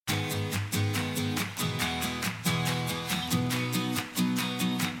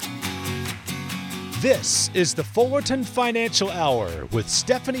This is the Fullerton Financial Hour with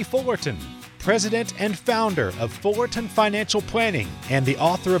Stephanie Fullerton, President and founder of Fullerton Financial Planning and the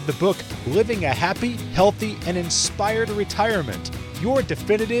author of the book, Living a Happy, Healthy, and Inspired Retirement, your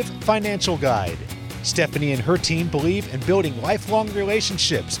definitive financial guide. Stephanie and her team believe in building lifelong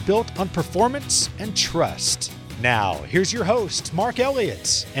relationships built on performance and trust. Now, here's your hosts, Mark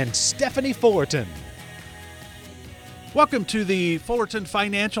Elliott and Stephanie Fullerton. Welcome to the Fullerton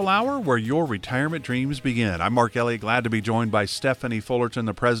Financial Hour, where your retirement dreams begin. I'm Mark Elliott, glad to be joined by Stephanie Fullerton,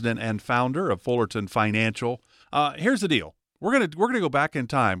 the president and founder of Fullerton Financial. Here's the deal. We're gonna go back in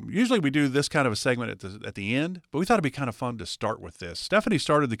time. Usually we do this kind of a segment at the end, but we thought it'd be kind of fun to start with this. Stephanie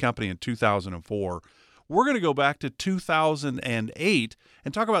started the company in 2004. We're going to go back to 2008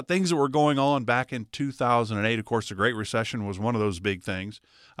 and talk about things that were going on back in 2008. Of course, the Great Recession was one of those big things.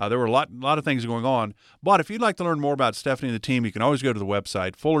 There were a lot of things going on. But if you'd like to learn more about Stephanie and the team, you can always go to the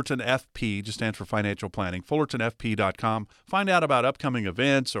website, Fullerton FP, just stands for financial planning, fullertonfp.com. Find out about upcoming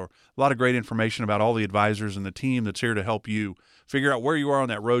events or a lot of great information about all the advisors and the team that's here to help you figure out where you are on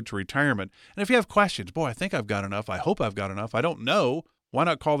that road to retirement. And if you have questions, boy, I think I've got enough. I hope I've got enough. I don't know. Why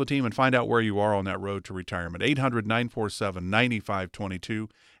not call the team and find out where you are on that road to retirement? 800-947-9522,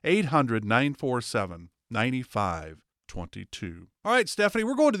 800-947-9522. All right, Stephanie,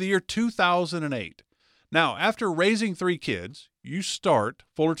 we're going to the year 2008. Now, after raising 3 kids, you start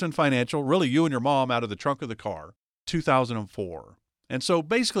Fullerton Financial, really you and your mom out of the trunk of the car, 2004. And so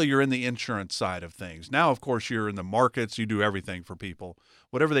basically you're in the insurance side of things. Now, of course, you're in the markets. You do everything for people.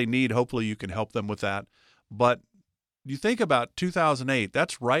 Whatever they need, hopefully you can help them with that. But you think about 2008,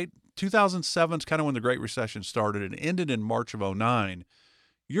 that's right. 2007 is kind of when the Great Recession started and ended in March of 2009.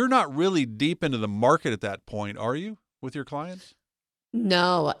 You're not really deep into the market at that point, are you, with your clients?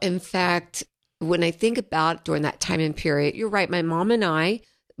 No. In fact, when I think about during that time and period, you're right. My mom and I,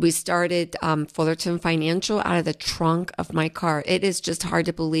 we started Fullerton Financial out of the trunk of my car. It is just hard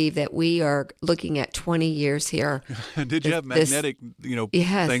to believe that we are looking at 20 years here. Did you have magnetic,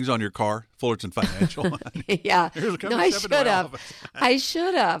 yes. things on your car? Fullerton Financial. Yeah. No, I should have. I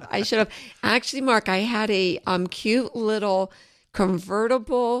should have. Actually, Mark, I had a cute little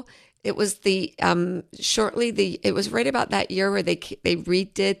convertible. It was it was right about that year where they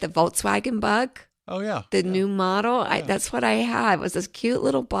redid the Volkswagen Bug. Oh, yeah. The new model. Yeah. That's what I had. It was this cute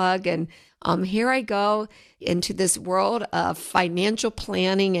little bug. And here I go into this world of financial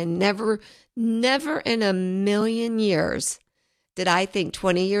planning, and never in a million years did I think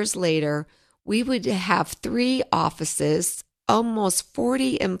 20 years later we would have 3 offices, almost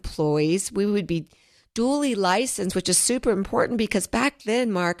 40 employees. We would be duly licensed, which is super important because back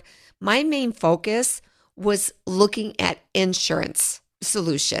then, Mark, my main focus was looking at insurance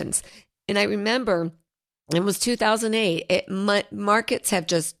solutions. And I remember it was 2008. Markets have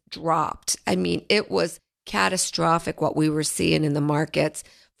just dropped. I mean, it was catastrophic what we were seeing in the markets.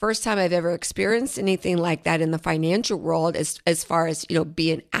 First time I've ever experienced anything like that in the financial world as far as,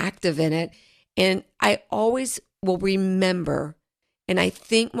 being active in it. And I always will remember, and I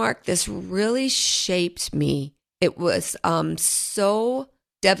think, Mark, this really shaped me. It was so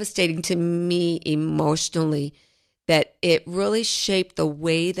devastating to me emotionally that it really shaped the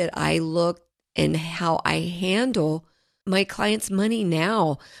way that I look and how I handle my clients' money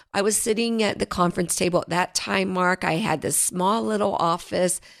now. I was sitting at the conference table at that time, Mark. I had this small little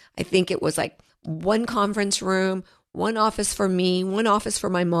office. I think it was like 1 conference room, 1 office for me, 1 office for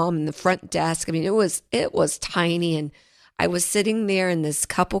my mom, and the front desk. I mean, it was tiny. And I was sitting there, and this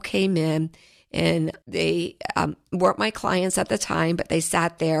couple came in, and they weren't my clients at the time, but they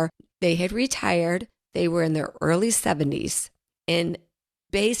sat there. They had retired. They were in their early 70s and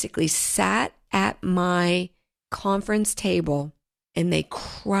basically sat at my conference table, and they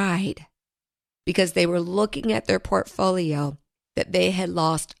cried because they were looking at their portfolio that they had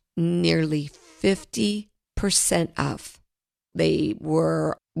lost nearly 50% of. They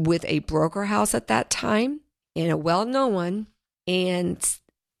were with a broker house at that time, and a well-known one, and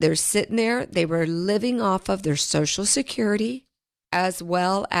they're sitting there. They were living off of their Social Security, as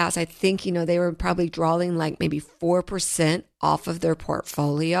well as, I think, they were probably drawing like maybe 4% off of their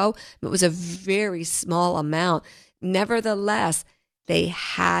portfolio. It was a very small amount. Nevertheless, they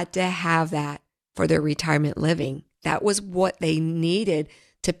had to have that for their retirement living. That was what they needed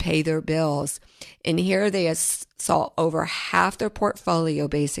to pay their bills. And here they saw over half their portfolio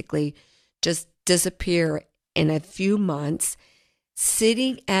basically just disappear in a few months,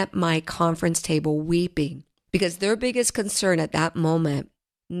 sitting at my conference table weeping. Because their biggest concern at that moment,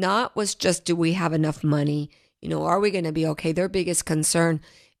 not was just, do we have enough money? Are we going to be okay? Their biggest concern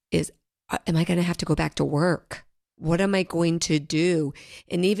is, am I going to have to go back to work? What am I going to do?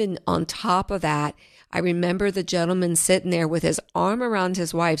 And even on top of that, I remember the gentleman sitting there with his arm around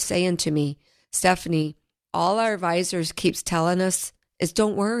his wife saying to me, Stephanie, all our advisors keeps telling us is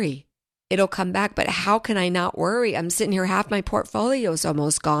don't worry. It'll come back. But how can I not worry? I'm sitting here, half my portfolio is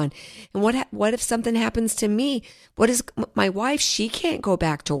almost gone. And what if something happens to me? What is my wife? She can't go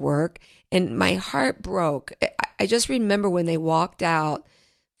back to work. And my heart broke. I just remember when they walked out,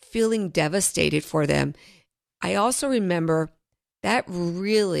 feeling devastated for them. I also remember that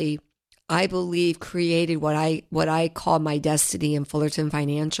really, I believe, created what I call my destiny in Fullerton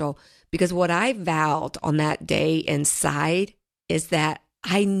Financial, because what I vowed on that day inside is that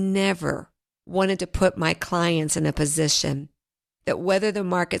I never wanted to put my clients in a position that whether the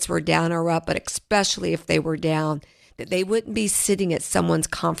markets were down or up, but especially if they were down, that they wouldn't be sitting at someone's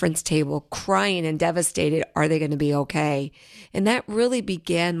conference table crying and devastated, are they going to be okay? And that really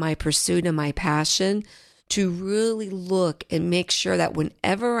began my pursuit and my passion to really look and make sure that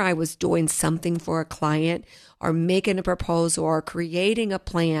whenever I was doing something for a client or making a proposal or creating a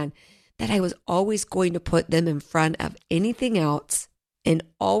plan, that I was always going to put them in front of anything else and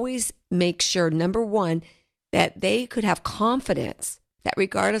always make sure, number one, that they could have confidence that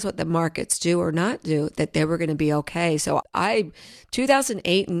regardless what the markets do or not do, that they were going to be okay. So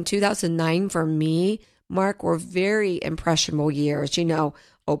 2008 and 2009 for me, Mark, were very impressionable years. You know,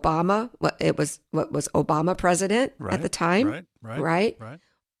 Obama, what was Obama president at the time? Right.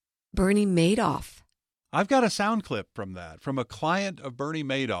 Bernie Madoff. I've got a sound clip from that, from a client of Bernie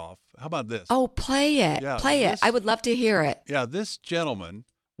Madoff. How about this? Oh, play it. Yeah, play it. I would love to hear it. Yeah, this gentleman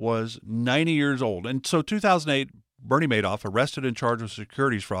was 90 years old. And so 2008, Bernie Madoff arrested and charged with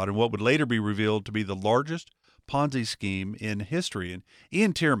securities fraud in what would later be revealed to be the largest Ponzi scheme in history. And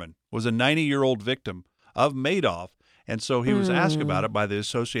Ian Tierman was a 90-year-old victim of Madoff. And so he was asked about it by the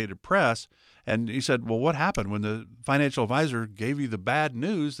Associated Press. And he said, well, what happened when the financial advisor gave you the bad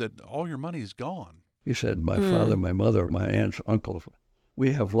news that all your money is gone? He said, my father, my mother, my aunts, uncles,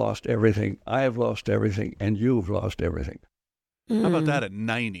 we have lost everything. I have lost everything, and you've lost everything. How about that at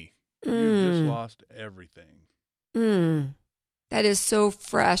 90? You've just lost everything. That is so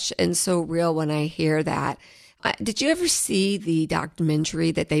fresh and so real when I hear that. Did you ever see the documentary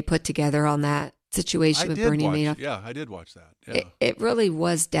that they put together on that situation with Bernie Madoff? Yeah, I did watch that. Yeah. It really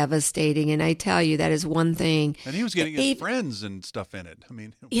was devastating. And I tell you, that is one thing. And he was getting his friends and stuff in it. I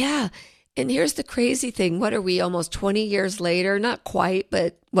mean, yeah. And here's the crazy thing. What are we, almost 20 years later? Not quite,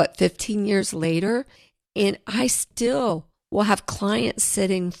 but 15 years later? And I still will have clients sit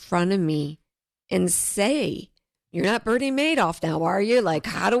in front of me and say, you're not Bernie Madoff now, are you? Like,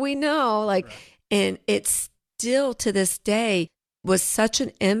 how do we know? And it's still to this day was such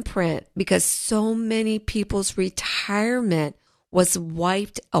an imprint because so many people's retirement was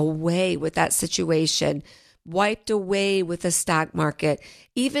wiped away with that situation, wiped away with the stock market.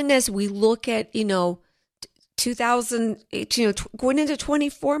 Even as we look at, 2000, going into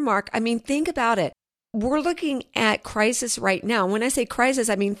 24, Mark, I mean, think about it. We're looking at crisis right now. When I say crisis,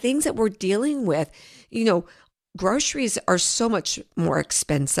 I mean things that we're dealing with. Groceries are so much more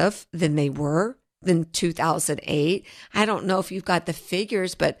expensive than they were than 2008. I don't know if you've got the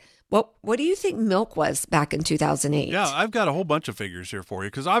figures, but what do you think milk was back in 2008? Yeah, I've got a whole bunch of figures here for you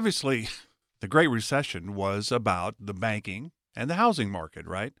because obviously the Great Recession was about the banking and the housing market,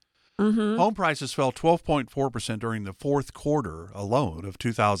 right? Mm-hmm. Home prices fell 12.4% during the fourth quarter alone of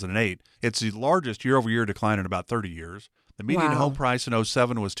 2008. It's the largest year-over-year decline in about 30 years. The median home price in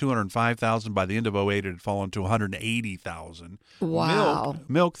 2007 was $205,000. By the end of 2008, it had fallen to $180,000. Wow.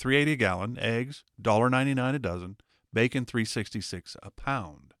 Milk $3.80 a gallon. Eggs $1.99 a dozen. Bacon $3.66 a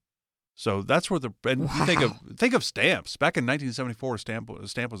pound. So that's where you think of stamps. Back in 1974, a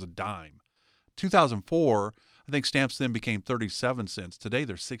stamp was a dime. 2004, I think stamps then became 37 cents. Today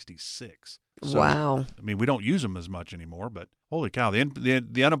they're 66. So, wow. I mean, we don't use them as much anymore, but holy cow,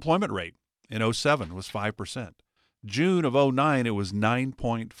 the unemployment rate in 2007 was 5%. June of 2009, it was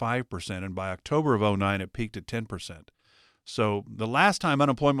 9.5%, and by October of 2009, it peaked at 10%. So the last time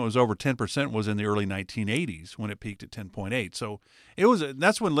unemployment was over 10% was in the early 1980s when it peaked at 10.8. So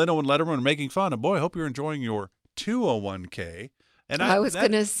that's when Leno and Letterman were making fun of, boy, I hope you're enjoying your 201k. And I was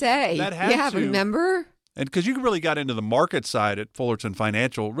going to say, remember? And because you really got into the market side at Fullerton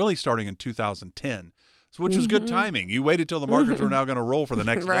Financial really starting in 2010, which was good timing. You waited till the markets were now going to roll for the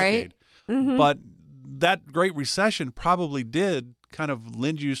next decade. Mm-hmm. But that Great Recession probably did kind of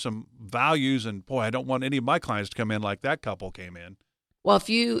lend you some values. And boy, I don't want any of my clients to come in like that couple came in. Well, if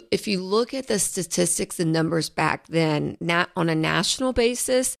you look at the statistics and numbers back then, not on a national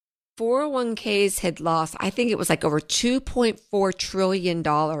basis, 401ks had lost, I think it was like over $2.4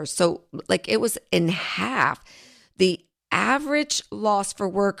 trillion. So like it was in half. The average loss for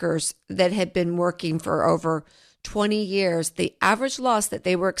workers that had been working for over 20 years, the average loss that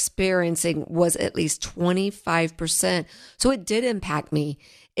they were experiencing was at least 25%. So it did impact me.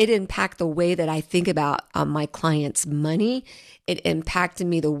 It impacted the way that I think about my clients' money. It impacted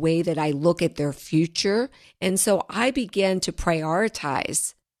me the way that I look at their future. And so I began to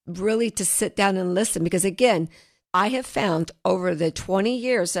prioritize, really to sit down and listen, because again, I have found over the 20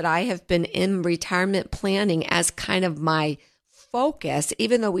 years that I have been in retirement planning as kind of my focus,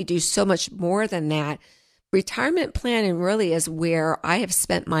 even though we do so much more than that. Retirement planning really is where I have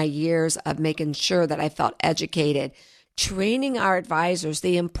spent my years of making sure that I felt educated, training our advisors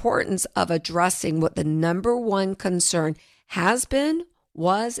the importance of addressing what the number one concern has been,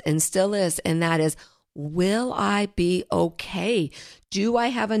 was, and still is, and that is, will I be okay? Do I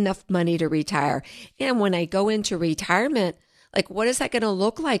have enough money to retire? And when I go into retirement, like, what is that going to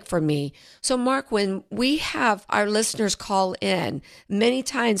look like for me? So, Mark, when we have our listeners call in, many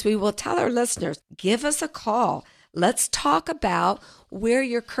times we will tell our listeners, give us a call. Let's talk about where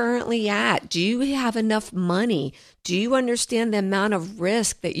you're currently at. Do you have enough money? Do you understand the amount of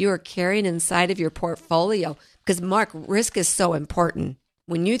risk that you are carrying inside of your portfolio? Because, Mark, risk is so important.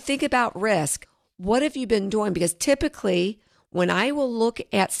 When you think about risk, what have you been doing? Because typically, when I will look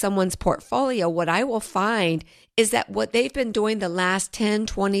at someone's portfolio, what I will find is that what they've been doing the last 10,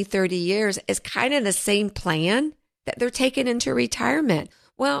 20, 30 years is kind of the same plan that they're taking into retirement.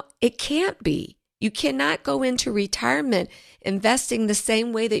 Well, it can't be. You cannot go into retirement investing the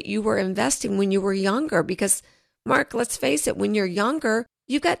same way that you were investing when you were younger. Because, Mark, let's face it, when you're younger,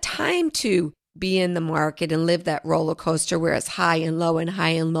 you've got time to be in the market and live that roller coaster where it's high and low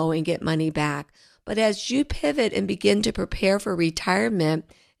and get money back. But as you pivot and begin to prepare for retirement,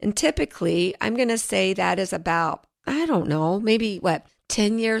 and typically, I'm going to say that is about, I don't know, maybe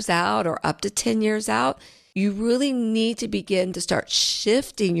 10 years out or up to 10 years out, you really need to begin to start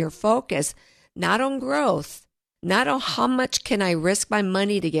shifting your focus, not on growth, not on how much can I risk my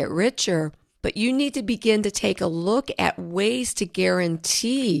money to get richer, but you need to begin to take a look at ways to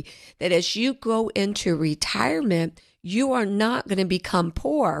guarantee that as you go into retirement, you are not going to become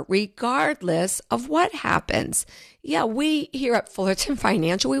poor regardless of what happens. Yeah, we here at Fullerton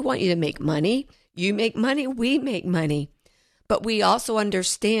Financial, we want you to make money. You make money, we make money. But we also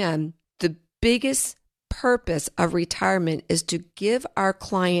understand the biggest purpose of retirement is to give our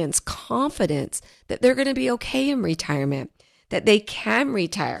clients confidence that they're going to be okay in retirement, that they can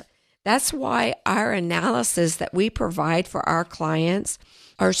retire. That's why our analysis that we provide for our clients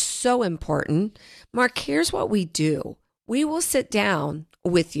are so important. Mark, here's what we do. We will sit down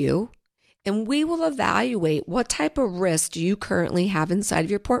with you and we will evaluate what type of risk do you currently have inside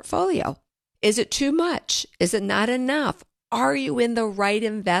of your portfolio. Is it too much? Is it not enough? Are you in the right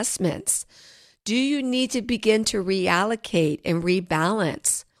investments? Do you need to begin to reallocate and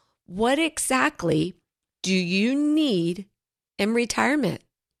rebalance? What exactly do you need in retirement?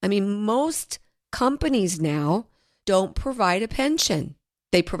 I mean, most companies now don't provide a pension.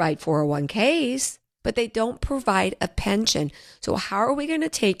 They provide 401ks, but they don't provide a pension. So how are we going to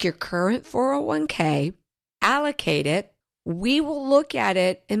take your current 401k, allocate it? We will look at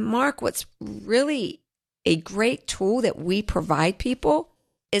it, and Mark, what's really a great tool that we provide people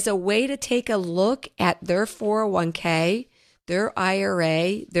is a way to take a look at their 401k, their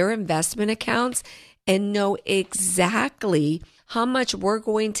IRA, their investment accounts, and know exactly how much we're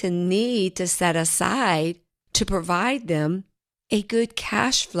going to need to set aside to provide them a good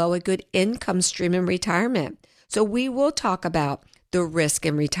cash flow, a good income stream in retirement. So we will talk about the risk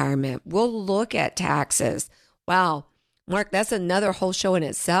in retirement. We'll look at taxes. Wow, Mark, that's another whole show in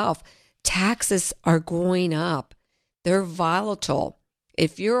itself. Taxes are going up. They're volatile.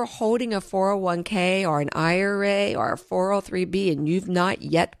 If you're holding a 401k or an IRA or a 403b and you've not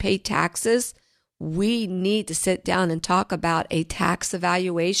yet paid taxes, we need to sit down and talk about a tax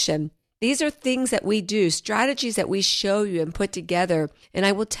evaluation. These are things that we do, strategies that we show you and put together. And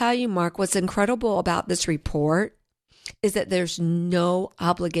I will tell you, Mark, what's incredible about this report is that there's no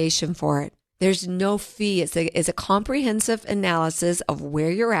obligation for it. There's no fee. It's a comprehensive analysis of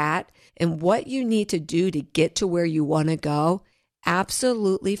where you're at and what you need to do to get to where you want to go.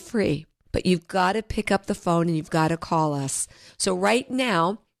 Absolutely free. But you've got to pick up the phone and you've got to call us. So right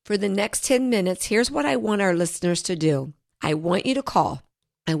now, for the next 10 minutes, here's what I want our listeners to do. I want you to call.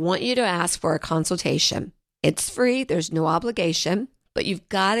 I want you to ask for a consultation. It's free. There's no obligation. But you've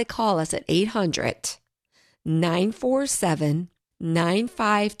got to call us at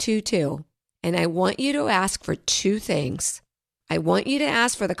 800-947-9522. And I want you to ask for two things. I want you to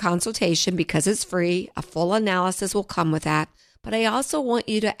ask for the consultation because it's free. A full analysis will come with that. But I also want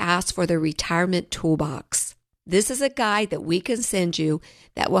you to ask for the retirement toolbox. This is a guide that we can send you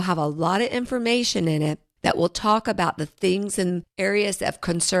that will have a lot of information in it that will talk about the things and areas of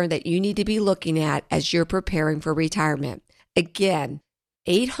concern that you need to be looking at as you're preparing for retirement. Again,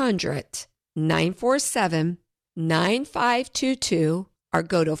 800-947-9522 or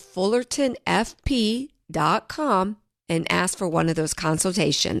go to fullertonfp.com and ask for one of those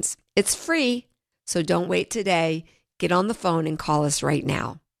consultations. It's free, so don't wait today. Get on the phone and call us right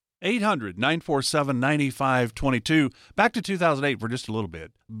now. 800-947-9522. Back to 2008 for just a little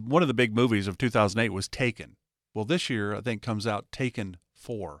bit. One of the big movies of 2008 was Taken. Well, this year, I think, comes out Taken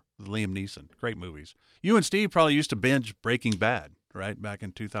 4 with Liam Neeson. Great movies. You and Steve probably used to binge Breaking Bad, right, back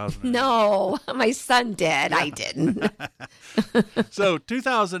in 2008. No, my son did. Yeah. I didn't. So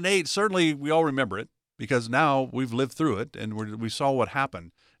 2008, certainly we all remember it because now we've lived through it and we saw what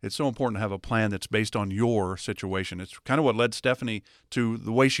happened. It's so important to have a plan that's based on your situation. It's kind of what led Stephanie to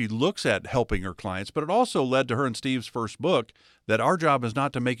the way she looks at helping her clients, but it also led to her and Steve's first book that our job is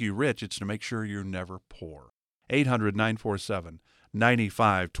not to make you rich, it's to make sure you're never poor.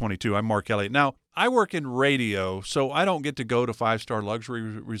 800-947-9522. I'm Mark Elliott. Now, I work in radio, so I don't get to go to five-star luxury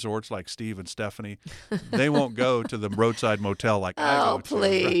resorts like Steve and Stephanie. They won't go to the roadside motel like I go to. Oh,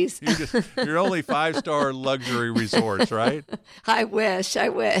 please. Right? You're only five-star luxury resorts, right? I wish.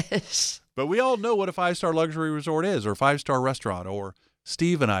 But we all know what a five-star luxury resort is, or five-star restaurant, or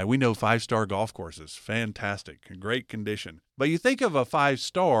Steve and I, we know five-star golf courses. Fantastic. Great condition. But you think of a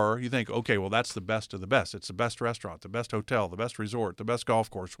five-star, you think, okay, well, that's the best of the best. It's the best restaurant, the best hotel, the best resort, the best golf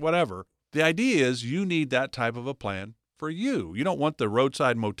course, whatever. The idea is you need that type of a plan for you. You don't want the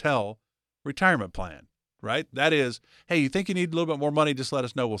roadside motel retirement plan, right? That is, hey, you think you need a little bit more money, just let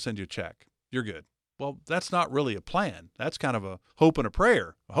us know. We'll send you a check. You're good. Well, that's not really a plan. That's kind of a hope and a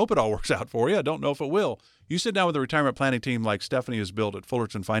prayer. I hope it all works out for you. I don't know if it will. You sit down with a retirement planning team like Stephanie has built at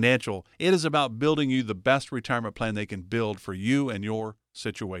Fullerton Financial. It is about building you the best retirement plan they can build for you and your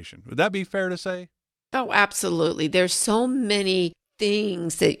situation. Would that be fair to say? Oh, absolutely. There's so many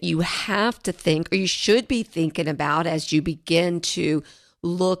things that you have to think or you should be thinking about as you begin to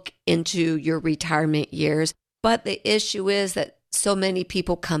look into your retirement years. But the issue is that so many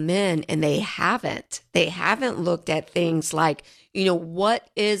people come in and they haven't looked at things like, what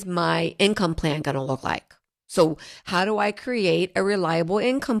is my income plan going to look like? So how do I create a reliable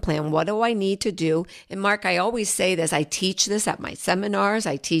income plan? What do I need to do? And Mark, I always say this, I teach this at my seminars.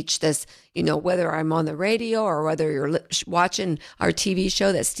 I teach this, whether I'm on the radio or whether you're watching our TV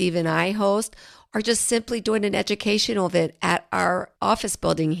show that Steve and I host, or just simply doing an educational event at our office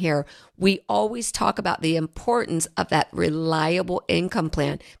building here. We always talk about the importance of that reliable income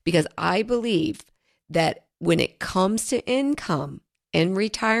plan because I believe that when it comes to income and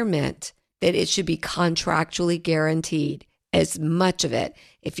retirement, that it should be contractually guaranteed, as much of it.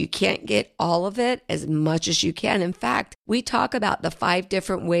 If you can't get all of it, as much as you can. In fact, we talk about the 5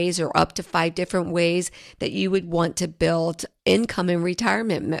 different ways or up to 5 different ways that you would want to build income in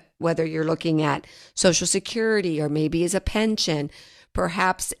retirement, whether you're looking at Social Security or maybe as a pension.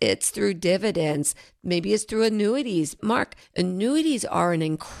 Perhaps it's through dividends. Maybe it's through annuities. Mark, annuities are an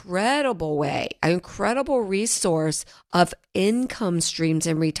incredible way, an incredible resource of income streams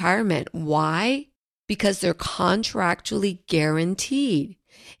in retirement. Why? Because they're contractually guaranteed.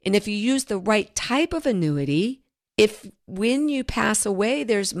 And if you use the right type of annuity, if when you pass away,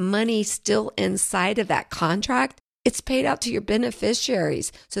 there's money still inside of that contract, it's paid out to your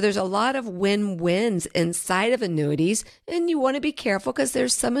beneficiaries. So there's a lot of win-wins inside of annuities. And you want to be careful because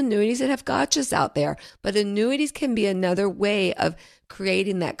there's some annuities that have gotchas out there. But annuities can be another way of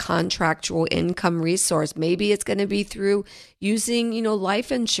creating that contractual income resource. Maybe it's going to be through using,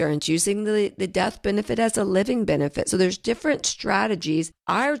 life insurance, using the death benefit as a living benefit. So there's different strategies.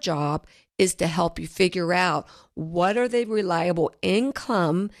 Our job is to help you figure out what are the reliable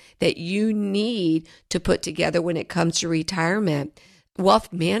income that you need to put together when it comes to retirement.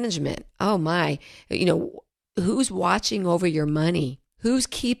 Wealth management. Oh my, who's watching over your money? Who's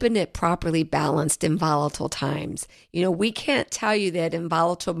keeping it properly balanced in volatile times? We can't tell you that in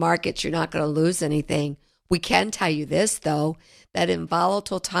volatile markets, you're not going to lose anything. We can tell you this, though, that in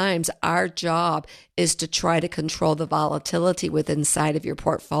volatile times, our job is to try to control the volatility within inside of your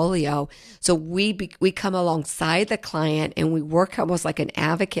portfolio. So we come alongside the client and we work almost like an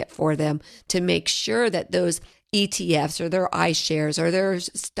advocate for them to make sure that those ETFs or their iShares or their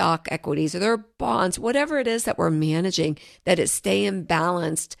stock equities or their bonds, whatever it is that we're managing, that it's staying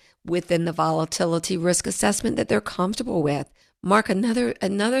balanced within the volatility risk assessment that they're comfortable with. Mark,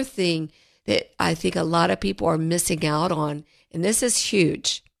 another thing that I think a lot of people are missing out on, and this is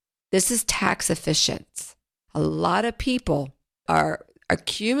huge. This is tax efficient. A lot of people are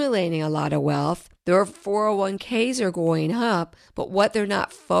accumulating a lot of wealth, Their 401ks are going up, but what they're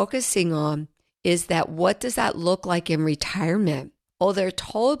not focusing on is that what does that look like in retirement? Oh, they're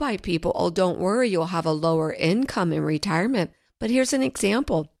told by people, oh, don't worry, you'll have a lower income in retirement. But here's an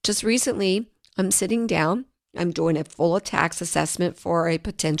example. Just recently, I'm sitting down, I'm doing a full tax assessment for a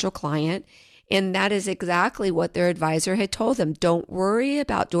potential client, and that is exactly what their advisor had told them. Don't worry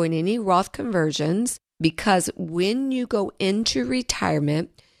about doing any Roth conversions, because when you go into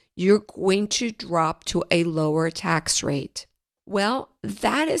retirement, you're going to drop to a lower tax rate. Well,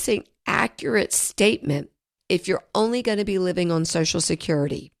 that is an accurate statement if you're only going to be living on Social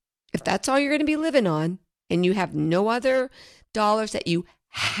Security. If that's all you're going to be living on and you have no other dollars that you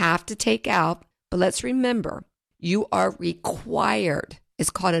have to take out, but let's remember, you are required, it's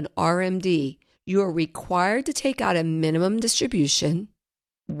called an RMD, you are required to take out a minimum distribution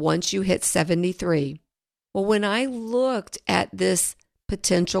once you hit 73. Well, when I looked at this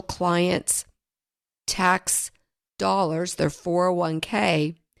potential client's tax dollars, their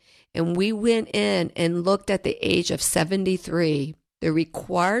 401k, and we went in and looked at the age of 73, the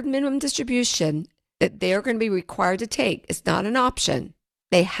required minimum distribution that they're going to be required to take, it's not an option.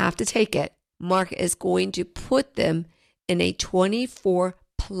 They have to take it. Mark is going to put them in a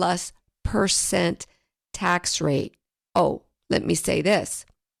 24+% tax rate. Oh, let me say this.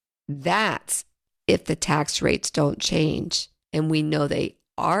 That's if the tax rates don't change. And we know they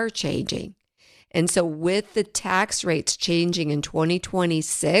are changing. And so with the tax rates changing in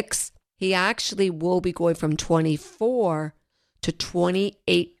 2026, he actually will be going from 24 to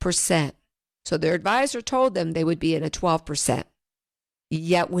 28%. So their advisor told them they would be in a 12%.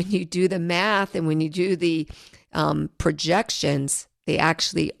 Yet when you do the math and when you do the projections, they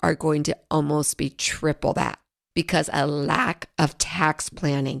actually are going to almost be triple that because a lack of tax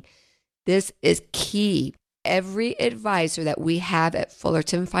planning. This is key. Every advisor that we have at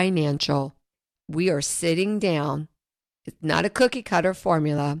Fullerton Financial, we are sitting down. It's not a cookie cutter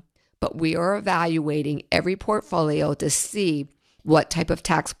formula, but we are evaluating every portfolio to see what type of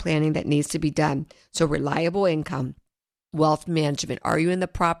tax planning that needs to be done. So reliable income, wealth management. Are you in the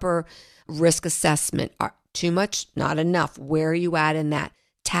proper risk assessment? Too much? Not enough. Where are you at in that?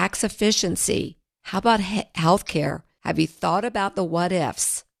 Tax efficiency. How about healthcare? Have you thought about the what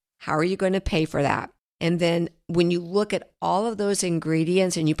ifs? How are you going to pay for that? And then when you look at all of those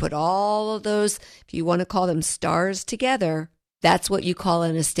ingredients and you put all of those, if you want to call them stars together, that's what you call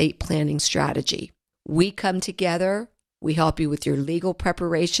an estate planning strategy. We come together. We help you with your legal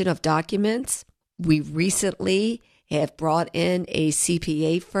preparation of documents. We recently have brought in a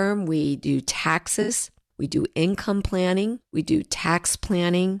CPA firm. We do taxes. We do income planning. We do tax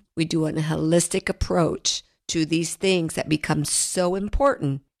planning. We do a holistic approach to these things that become so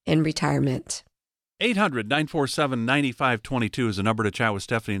important in retirement. 800-947-9522 is the number to chat with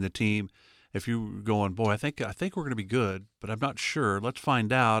Stephanie and the team. If you're going, boy, I think we're going to be good, but I'm not sure. Let's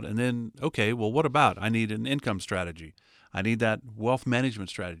find out. And then, okay, well, what about? I need an income strategy. I need that wealth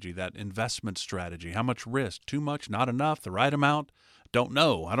management strategy, that investment strategy. How much risk? Too much? Not enough? The right amount? Don't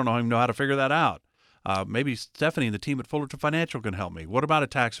know. I don't even know how to figure that out. Maybe Stephanie and the team at Fullerton Financial can help me. What about a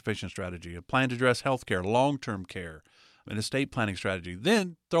tax-efficient strategy, a plan to address health care, long-term care, an estate planning strategy?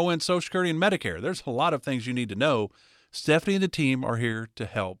 Then throw in Social Security and Medicare. There's a lot of things you need to know. Stephanie and the team are here to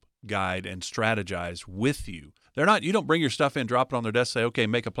help, guide, and strategize with you. You don't bring your stuff in, drop it on their desk, say, okay,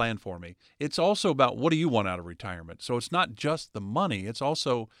 make a plan for me. It's also about what do you want out of retirement? So it's not just the money. It's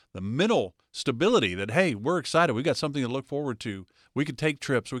also the mental stability that, hey, we're excited. We got something to look forward to. We can take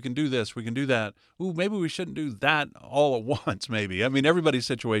trips. We can do this. We can do that. Ooh, maybe we shouldn't do that all at once, maybe. I mean, everybody's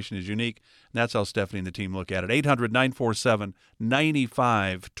situation is unique. And that's how Stephanie and the team look at it. 800-947-9522.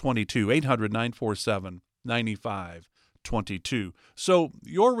 800-947-9522. So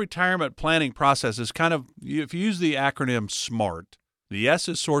your retirement planning process is kind of, if you use the acronym SMART, the S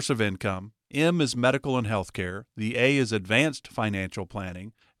is source of income, M is medical and healthcare, the A is advanced financial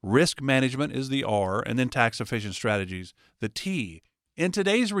planning, risk management is the R, and then tax efficient strategies, the T. In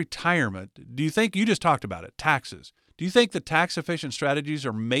today's retirement, do you think, you just talked about it, taxes, do you think the tax efficient strategies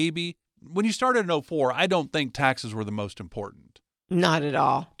are maybe, when you started in 04, I don't think taxes were the most important. Not at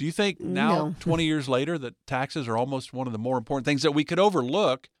all. Do you think now, 20 years later, that taxes are almost one of the more important things that we could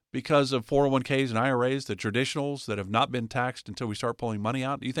overlook because of 401ks and IRAs, the traditionals that have not been taxed until we start pulling money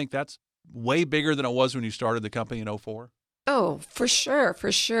out? Do you think that's way bigger than it was when you started the company in 04? Oh, for sure,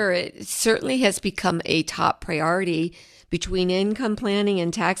 for sure. It certainly has become a top priority between income planning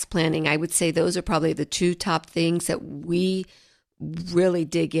and tax planning. I would say those are probably the two top things that we really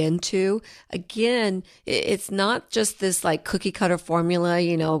dig into. Again, it's not just this like cookie cutter formula,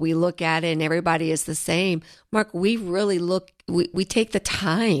 we look at it and everybody is the same. Mark, we really we take the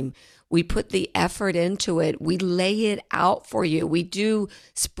time. We put the effort into it. We lay it out for you. We do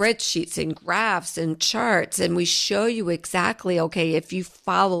spreadsheets and graphs and charts, and we show you exactly, okay, if you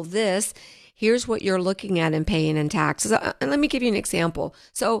follow this, here's what you're looking at and paying in taxes. And let me give you an example.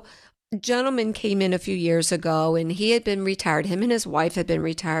 So a gentleman came in a few years ago, and he had been retired. Him and his wife had been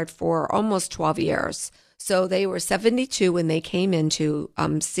retired for almost 12 years. So they were 72 when they came in to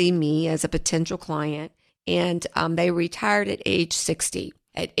see me as a potential client, and they retired at age 60.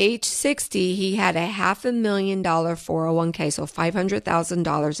 At age 60, he had a $500,000 401k, so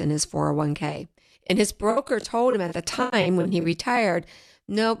 $500,000 in his 401k. And his broker told him at the time when he retired,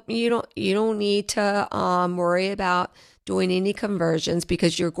 nope, you don't need to worry about doing any conversions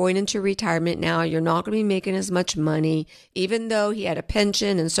because you're going into retirement now. You're not going to be making as much money. Even though he had a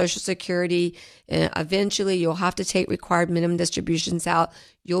pension and Social Security, eventually you'll have to take required minimum distributions out.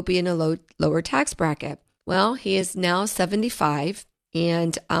 You'll be in a lower tax bracket. Well, he is now 75.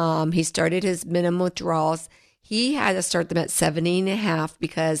 And he started his minimum withdrawals. He had to start them at 70 and a half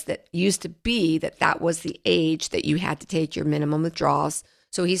because that used to be that was the age that you had to take your minimum withdrawals.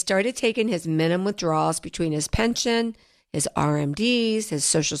 So he started taking his minimum withdrawals between his pension, his RMDs, his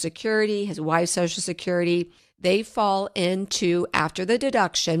Social Security, his wife's Social Security. They fall into after the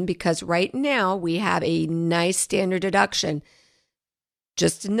deduction because right now we have a nice standard deduction.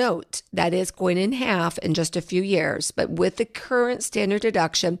 Just a note, that is going in half in just a few years. But with the current standard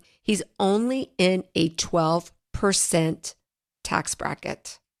deduction, he's only in a 12% tax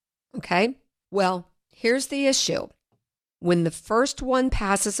bracket. Okay? Well, here's the issue. When the first one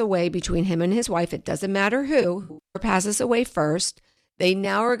passes away between him and his wife, it doesn't matter who passes away first, they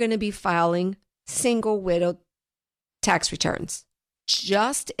now are going to be filing single widow tax returns.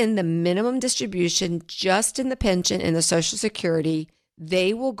 Just in the minimum distribution, just in the pension and the Social Security,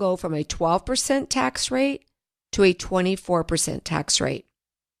 they will go from a 12% tax rate to a 24% tax rate.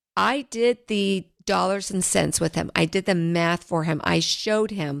 I did the dollars and cents with him. I did the math for him. I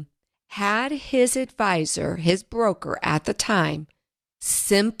showed him, had his advisor, his broker at the time,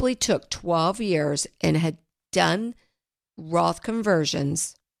 simply took 12 years and had done Roth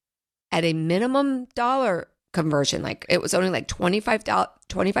conversions at a minimum dollar conversion, like it was only like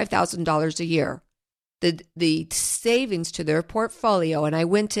 $25,000 a year. The savings to their portfolio, and I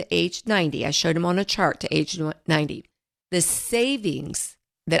went to age 90. I showed him on a chart to age 90. The savings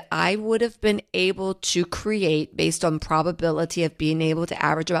that I would have been able to create based on probability of being able to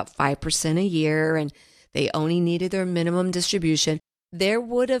average about 5% a year, and they only needed their minimum distribution, there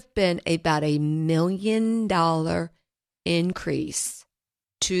would have been about $1 million increase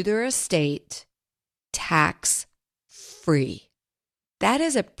to their estate tax-free. That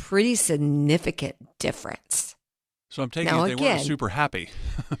is a pretty significant difference. So I'm taking it they weren't super happy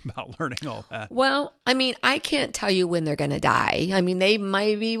about learning all that. Well, I mean, I can't tell you when they're going to die. I mean, they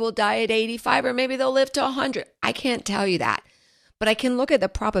maybe will die at 85 or maybe they'll live to 100. I can't tell you that. But I can look at the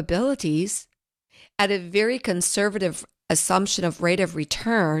probabilities at a very conservative assumption of rate of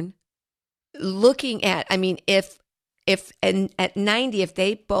return, looking at, I mean, at 90, if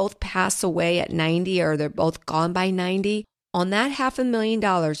they both pass away at 90 or they're both gone by 90, on that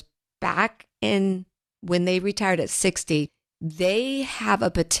 $500,000 back in when they retired at 60, they have a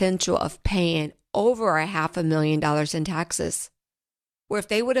potential of paying over $500,000 in taxes. Where if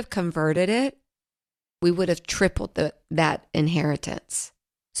they would have converted it, we would have tripled that inheritance.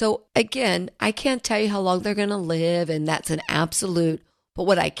 So again, I can't tell you how long they're going to live, and that's an absolute. But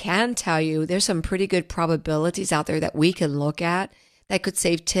what I can tell you, there's some pretty good probabilities out there that we can look at that could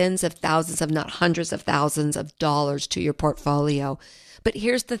save tens of thousands, if not hundreds of thousands of dollars to your portfolio. But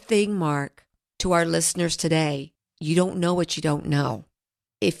here's the thing, Mark, to our listeners today, you don't know what you don't know.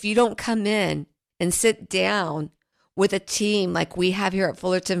 If you don't come in and sit down with a team like we have here at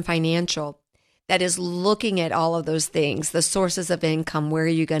Fullerton Financial that is looking at all of those things, the sources of income, where are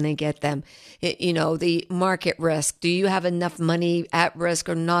you going to get them? The market risk. Do you have enough money at risk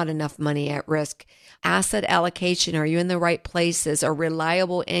or not enough money at risk? Asset allocation. Are you in the right places? Or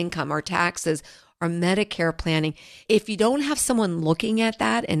reliable income or taxes or Medicare planning? If you don't have someone looking at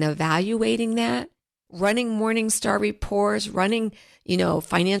that and evaluating that, running Morningstar reports, running,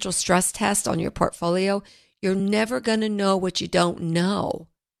 financial stress tests on your portfolio, you're never going to know what you don't know.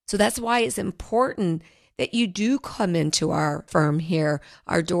 So that's why it's important that you do come into our firm here,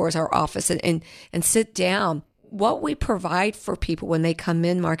 our doors, our office, and sit down. What we provide for people when they come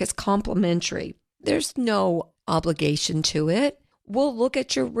in, Mark, is complimentary. There's no obligation to it. We'll look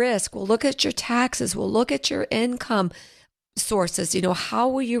at your risk. We'll look at your taxes. We'll look at your income sources. How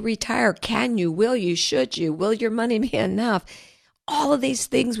will you retire? Can you? Will you? Should you? Will your money be enough? All of these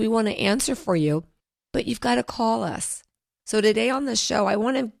things we want to answer for you, but you've got to call us. So today on the show, I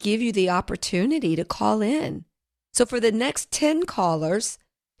want to give you the opportunity to call in. So for the next 10 callers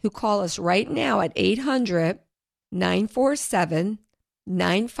who call us right now at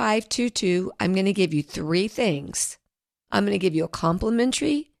 800-947-9522, I'm going to give you 3 things. I'm going to give you a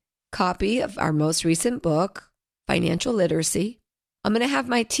complimentary copy of our most recent book, Financial Literacy. I'm going to have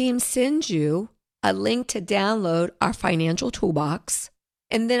my team send you a link to download our financial toolbox.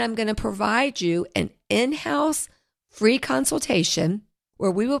 And then I'm going to provide you an in-house free consultation where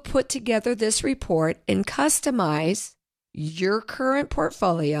we will put together this report and customize your current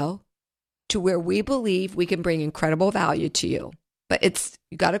portfolio to where we believe we can bring incredible value to you. But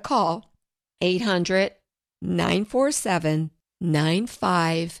you got to call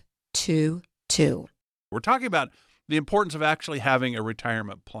 800-947-9522. We're talking about the importance of actually having a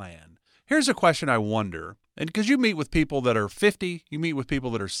retirement plan. Here's a question I wonder, and because you meet with people that are 50, you meet with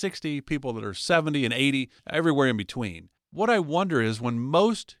people that are 60, people that are 70 and 80, everywhere in between. What I wonder is when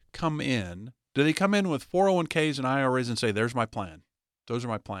most come in, do they come in with 401ks and IRAs and say, there's my plan? Those are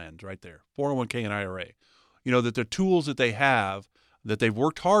my plans right there, 401k and IRA. You know, that the tools that they have, that they've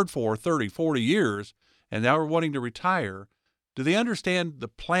worked hard for 30, 40 years, and now are wanting to retire, do they understand the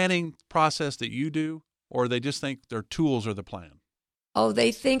planning process that you do, or they just think their tools are the plan? Oh,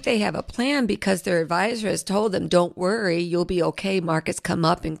 they think they have a plan because their advisor has told them, don't worry, you'll be okay. Markets come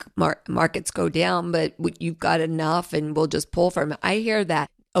up and markets go down, but you've got enough and we'll just pull from it. I hear that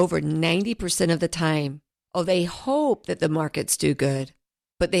over 90% of the time. Oh, they hope that the markets do good,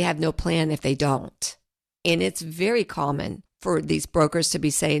 but they have no plan if they don't. And it's very common for these brokers to be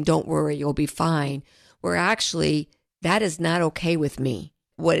saying, don't worry, you'll be fine. Where actually, that is not okay with me.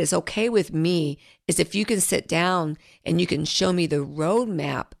 What is okay with me is if you can sit down and you can show me the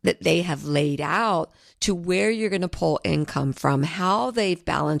roadmap that they have laid out to where you're going to pull income from, how they've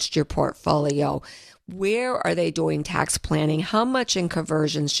balanced your portfolio, where are they doing tax planning, how much in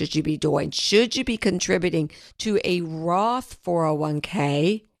conversions should you be doing, should you be contributing to a Roth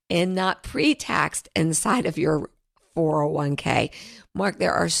 401k and not pre-taxed inside of your 401k. Mark,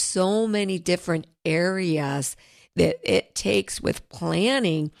 there are so many different areas that it takes with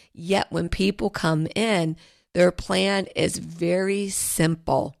planning, yet when people come in, their plan is very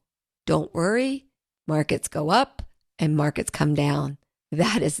simple. Don't worry, markets go up and markets come down.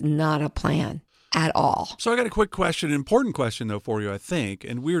 That is not a plan at all. So I got a quick question, an important question though for you, I think,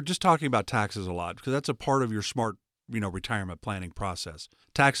 and we were just talking about taxes a lot because that's a part of your smart, retirement planning process.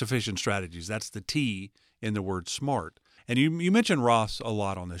 Tax efficient strategies, that's the T in the word smart. And you mentioned Roths a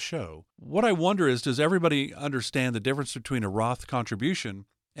lot on this show. What I wonder is, does everybody understand the difference between a Roth contribution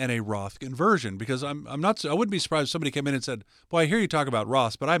and a Roth conversion? Because I wouldn't be surprised if somebody came in and said, "Boy, I hear you talk about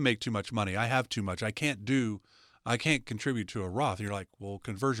Roths, but I make too much money. I have too much. I can't contribute to a Roth." And you're like, "Well,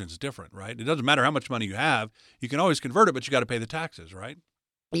 conversion's different, right? It doesn't matter how much money you have. You can always convert it, but you got to pay the taxes, right?"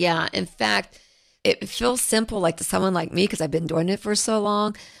 Yeah. In fact, it feels simple like to someone like me because I've been doing it for so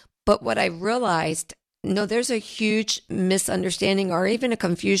long. But what I realized, there's a huge misunderstanding or even a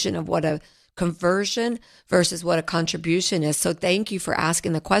confusion of what a conversion versus what a contribution is. So thank you for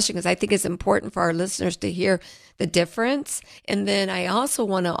asking the question because I think it's important for our listeners to hear the difference. And then I also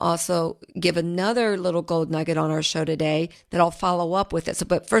want to give another little gold nugget on our show today that I'll follow up with it. So,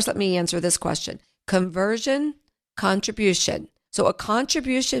 but first, let me answer this question. Conversion, contribution. So a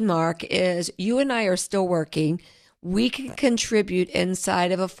contribution, Mark, is you and I are still working. We can contribute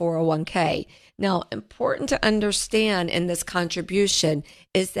inside of a 401k. Now, important to understand in this contribution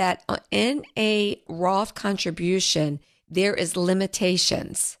is that in a Roth contribution, there is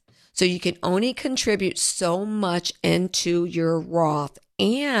limitations. So you can only contribute so much into your Roth.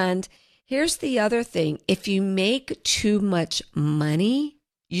 And here's the other thing. If you make too much money,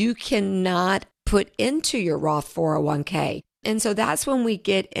 you cannot put into your Roth 401k. And so that's when we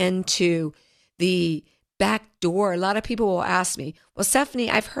get into the backdoor. A lot of people will ask me, well,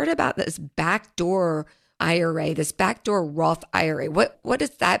 Stephanie, I've heard about this backdoor IRA, this backdoor Roth IRA. What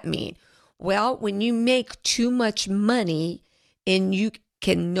does that mean? Well, when you make too much money and you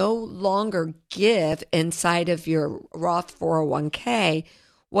can no longer give inside of your Roth 401k,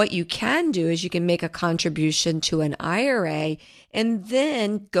 what you can do is you can make a contribution to an IRA and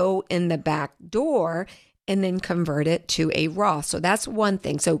then go in the back door and then convert it to a Roth. So that's one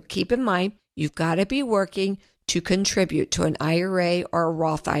thing. So keep in mind, you've got to be working to contribute to an IRA or a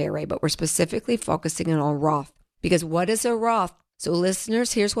Roth IRA, but we're specifically focusing on Roth because what is a Roth? So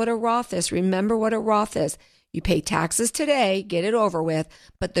listeners, here's what a Roth is. Remember what a Roth is. You pay taxes today, get it over with,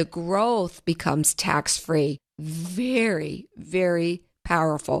 but the growth becomes tax-free. Very, very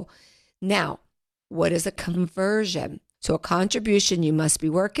powerful. Now, what is a conversion? So a contribution, you must be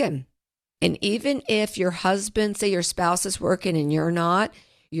working. And even if your husband, say your spouse is working and you're not,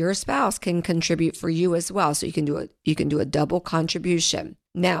 your spouse can contribute for you as well. So you can do a double contribution.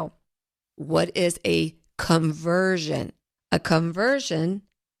 Now, what is a conversion? A conversion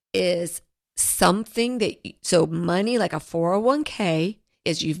is something so money like a 401k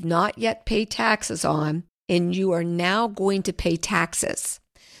is you've not yet paid taxes on, and you are now going to pay taxes.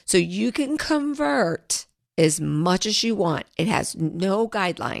 So you can convert as much as you want. It has no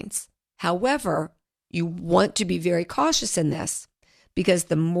guidelines. However, you want to be very cautious in this because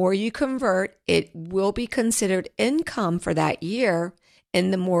the more you convert, it will be considered income for that year.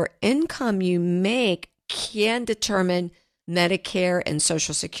 And the more income you make can determine Medicare and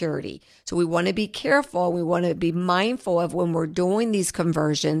Social Security. So we want to be careful. We want to be mindful of when we're doing these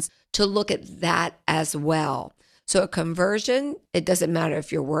conversions to look at that as well. So a conversion, it doesn't matter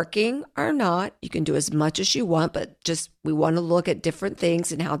if you're working or not. You can do as much as you want, but just we want to look at different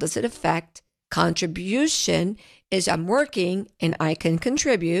things and how does it affect. Contribution is I'm working and I can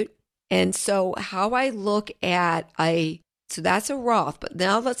contribute. And so how I look at so that's a Roth, but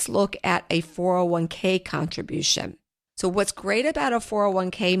now let's look at a 401k contribution. So what's great about a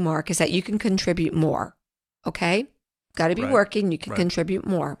 401k, Mark, is that you can contribute more. Okay? Got to be working. You can contribute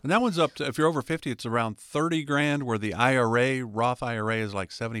more. And that one's up to, if you're over 50, it's around 30 grand, where the IRA, Roth IRA is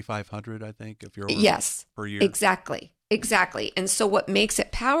like 7,500, I think, if you're over per year. Exactly. And so what makes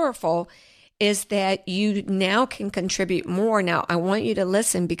it powerful is that you now can contribute more. Now, I want you to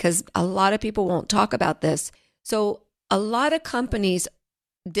listen because a lot of people won't talk about this. So a lot of companies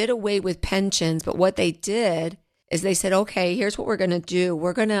did away with pensions, but what they did is they said, okay, here's what we're going to do.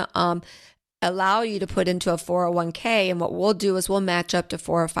 We're going to allow you to put into a 401k. And what we'll do is we'll match up to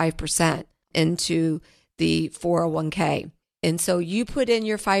 4 or 5% into the 401k. And so you put in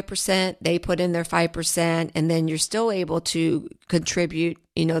your 5%, they put in their 5%, and then you're still able to contribute,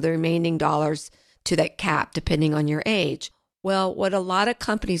 the remaining dollars to that cap, depending on your age. Well, what a lot of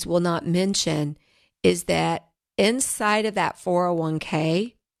companies will not mention is that inside of that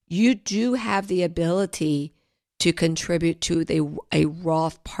 401k, you do have the ability to contribute to a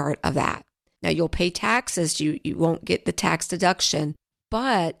Roth part of that. Now, you'll pay taxes. You won't get the tax deduction,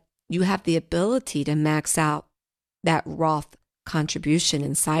 but you have the ability to max out that Roth contribution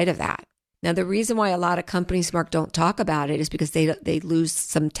inside of that. Now, the reason why a lot of companies, Mark, don't talk about it is because they lose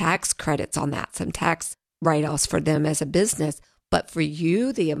some tax credits on that, some tax write-offs for them as a business. But for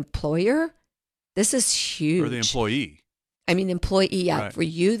you, the employer, this is huge. Or the employee. Employee, yeah. Right. For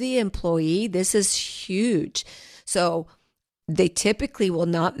you, the employee, this is huge. So they typically will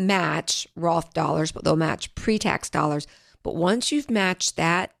not match Roth dollars, but they'll match pre-tax dollars. But once you've matched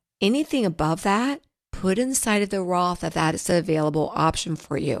that, anything above that, put inside of the Roth if that is an available option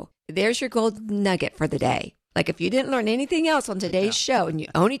for you. There's your golden nugget for the day. Like if you didn't learn anything else on today's show and you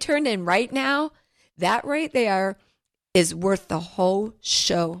only turned in right now, that right there is worth the whole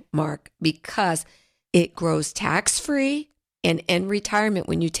show, Mark, because it grows tax-free. And in retirement,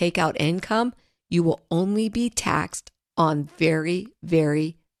 when you take out income, you will only be taxed on very,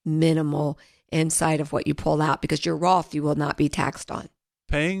 very minimal inside of what you pull out, because your Roth you will not be taxed on.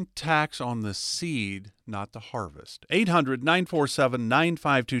 Paying tax on the seed, not the harvest.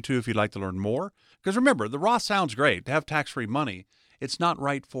 800-947-9522 if you'd like to learn more. Because remember, the Roth sounds great. To have tax-free money, it's not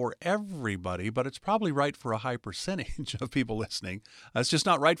right for everybody, but it's probably right for a high percentage of people listening. It's just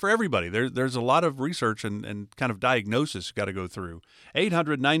not right for everybody. There's a lot of research and kind of diagnosis you got to go through.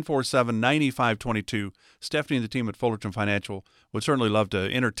 800-947-9522. Stephanie and the team at Fullerton Financial would certainly love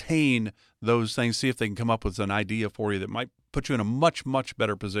to entertain those things, see if they can come up with an idea for you that might put you in a much, much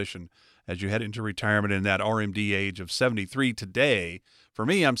better position as you head into retirement in that RMD age of 73 today. For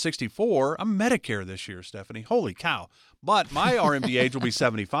me, I'm 64. I'm Medicare this year, Stephanie. Holy cow. But my RMD age will be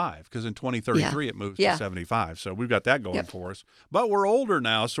 75 because in 2033 it moves to 75. So we've got that going for us. But we're older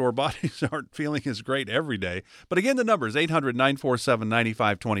now, so our bodies aren't feeling as great every day. But again, the number is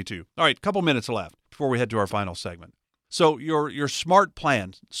 800-947-9522. All right, a couple minutes left before we head to our final segment. So your SMART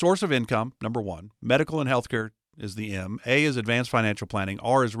plan, source of income, number one. Medical and healthcare is the M. A is advanced financial planning.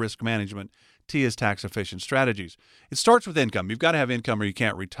 R is risk management. T is tax efficient strategies. It starts with income. You've got to have income or you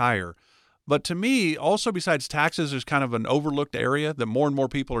can't retire. But to me, also besides taxes, there's kind of an overlooked area that more and more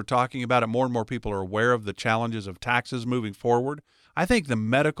people are talking about it. More and more people are aware of the challenges of taxes moving forward. I think the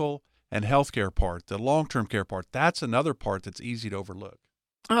medical and healthcare part, the long-term care part, that's another part that's easy to overlook.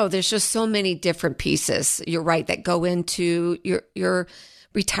 Oh, there's just so many different pieces. You're right, that go into your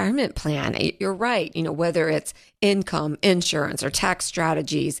retirement plan. You're right. Whether it's income, insurance, or tax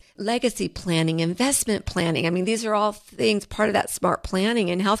strategies, legacy planning, investment planning. I mean, these are all things part of that smart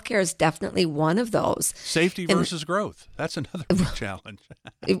planning, and healthcare is definitely one of those. Safety versus growth. That's another big challenge.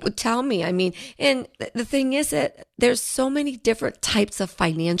 It would tell me, and the thing is that there's so many different types of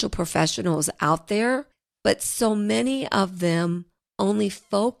financial professionals out there, but so many of them only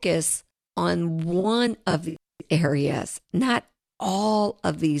focus on one of the areas, not all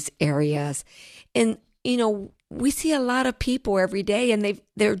of these areas. And, we see a lot of people every day and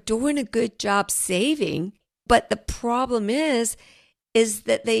they're doing a good job saving, but the problem is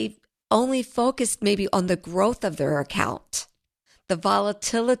that they only focused maybe on the growth of their account, the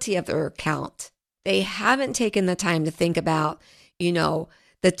volatility of their account. They haven't taken the time to think about,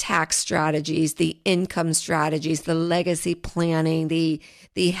 the tax strategies, the income strategies, the legacy planning, the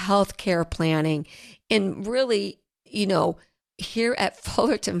healthcare planning. And really, here at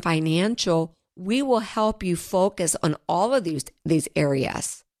Fullerton Financial, we will help you focus on all of these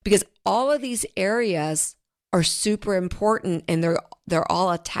areas, because all of these areas are super important and they're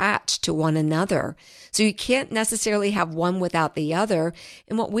all attached to one another. So you can't necessarily have one without the other.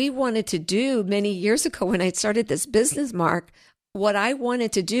 And what we wanted to do many years ago when I started this business, Mark, what I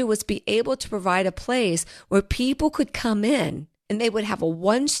wanted to do was be able to provide a place where people could come in and they would have a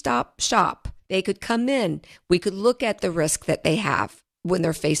one-stop shop. They could come in. We could look at the risk that they have when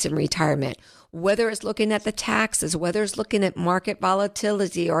they're facing retirement, whether it's looking at the taxes, whether it's looking at market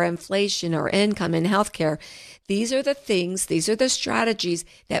volatility or inflation or income in healthcare. These are the things, these are the strategies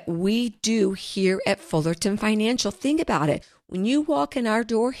that we do here at Fullerton Financial. Think about it. When you walk in our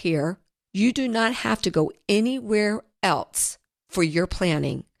door here, you do not have to go anywhere else for your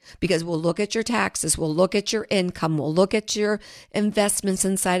planning, because we'll look at your taxes, we'll look at your income, we'll look at your investments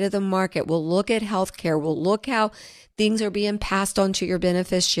inside of the market, we'll look at healthcare, we'll look how things are being passed on to your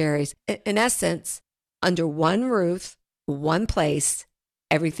beneficiaries. In essence, under one roof, one place,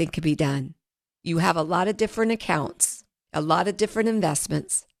 everything can be done. You have a lot of different accounts, a lot of different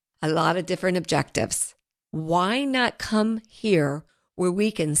investments, a lot of different objectives. Why not come here where we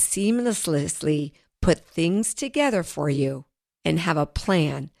can seamlessly put things together for you and have a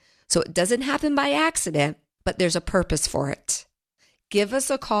plan, so it doesn't happen by accident, but there's a purpose for it? Give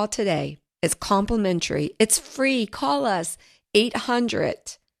us a call today. It's complimentary. It's free. Call us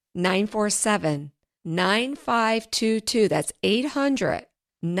 800-947-9522. That's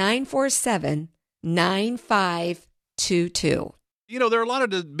 800-947-9522. There are a lot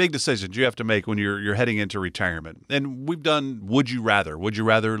of big decisions you have to make when you're heading into retirement. And we've done would you rather. Would you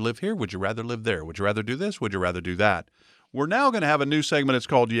rather live here? Would you rather live there? Would you rather do this? Would you rather do that? We're now going to have a new segment. It's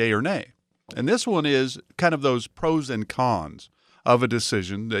called Yay or Nay. And this one is kind of those pros and cons of a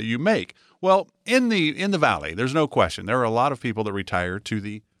decision that you make. Well, in the Valley, there's no question. There are a lot of people that retire to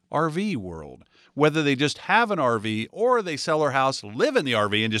the RV world, whether they just have an RV or they sell their house, live in the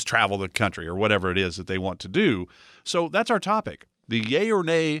RV, and just travel the country or whatever it is that they want to do. So that's our topic, the Yay or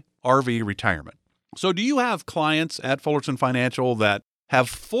Nay RV retirement. So do you have clients at Fullerton Financial that have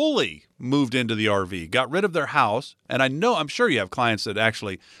fully moved into the RV, got rid of their house? And I'm sure you have clients that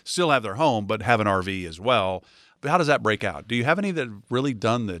actually still have their home but have an RV as well. But how does that break out? Do you have any that have really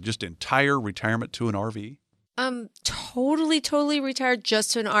done the just entire retirement to an RV? Totally retired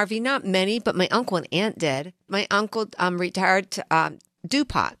just to an RV. Not many, but my uncle and aunt did. My uncle retired to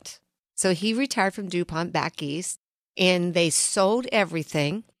DuPont. So he retired from DuPont back east, and they sold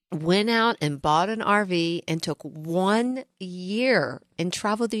everything, went out and bought an RV, and took 1 year and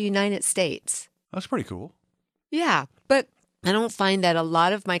traveled the United States. That's pretty cool. Yeah, but I don't find that a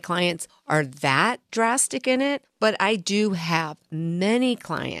lot of my clients are that drastic in it, but I do have many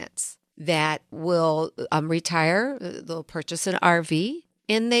clients that will retire. They'll purchase an RV,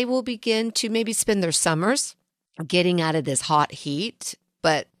 and they will begin to maybe spend their summers getting out of this hot heat.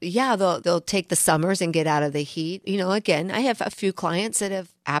 But yeah, they'll take the summers and get out of the heat. Again, I have a few clients that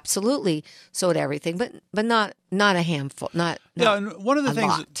have absolutely sold everything, but not a handful, not and one of the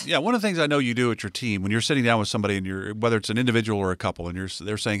things, lot. One of the things I know you do at your team when you're sitting down with somebody and whether it's an individual or a couple, and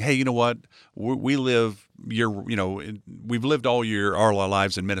they're saying, hey, you know what, we live we've lived all our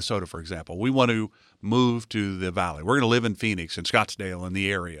lives in Minnesota, for example. We want to move to the Valley. We're going to live in Phoenix and Scottsdale in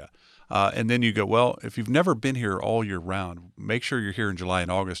the area. And then you go, well, if you've never been here all year round, make sure you're here in July and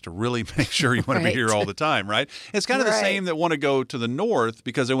August to really make sure you want to be here all the time, right? It's kind of the same that want to go to the north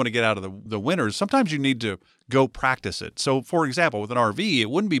because they want to get out of the winters. Sometimes you need to go practice it. So, for example, with an RV, it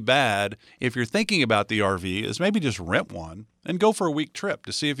wouldn't be bad if you're thinking about the RV is maybe just rent one and go for a week trip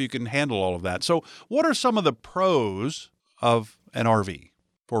to see if you can handle all of that. So what are some of the pros of an RV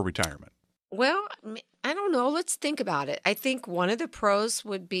for retirement? Well, I don't know. Let's think about it. I think one of the pros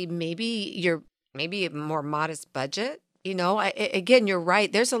would be maybe a more modest budget. Again, you're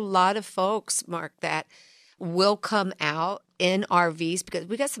right. There's a lot of folks, Mark, that will come out in RVs because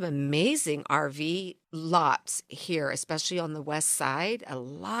we got some amazing RV lots here, especially on the west side.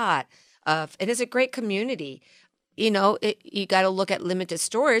 It is a great community. You got to look at limited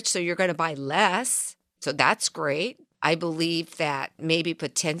storage, so you're going to buy less. So that's great. I believe that maybe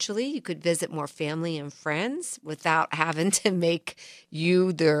potentially you could visit more family and friends without having to make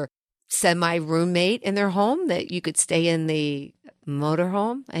you their semi-roommate in their home, that you could stay in the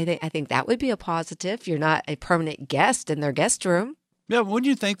motorhome. I think that would be a positive. You're not a permanent guest in their guest room. Yeah, wouldn't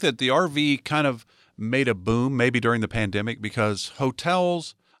you think that the RV kind of made a boom maybe during the pandemic because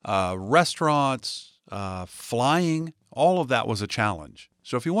hotels, restaurants, flying, all of that was a challenge.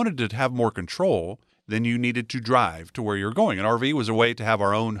 So if you wanted to have more control, then you needed to drive to where you're going. An RV was a way to have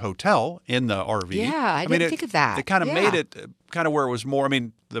our own hotel in the RV. Yeah, I didn't think of that. It kind of made it kind of where it was more,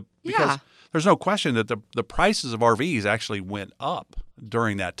 because there's no question that the prices of RVs actually went up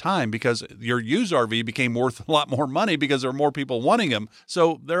during that time because your used RV became worth a lot more money because there are more people wanting them.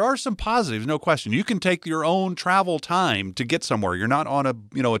 So there are some positives, no question. You can take your own travel time to get somewhere. You're not on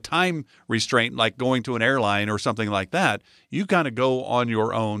a time restraint like going to an airline or something like that. You kind of go on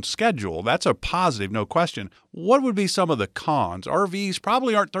your own schedule. That's a positive, no question. What would be some of the cons? RVs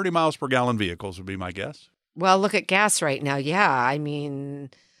probably aren't 30 miles per gallon vehicles would be my guess. Well, look at gas right now. Yeah,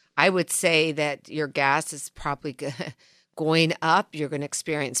 I would say that your gas is probably going up. You're going to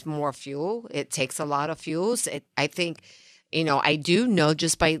experience more fuel. It takes a lot of fuels. I think, I do know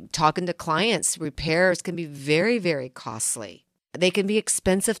just by talking to clients, repairs can be very, very costly. They can be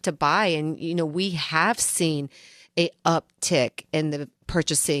expensive to buy. And, we have seen a uptick in the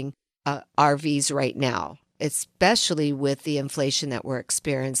purchasing RVs right now, especially with the inflation that we're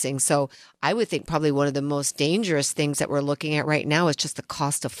experiencing. So I would think probably one of the most dangerous things that we're looking at right now is just the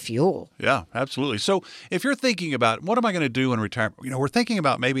cost of fuel. Yeah, absolutely. So if you're thinking about what am I going to do in retirement, we're thinking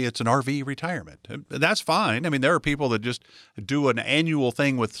about maybe it's an RV retirement. That's fine. There are people that just do an annual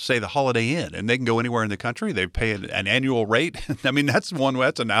thing with, say, the Holiday Inn, and they can go anywhere in the country. They pay an annual rate. That's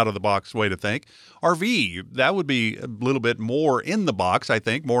an out-of-the-box way to think. RV, that would be a little bit more in the box, I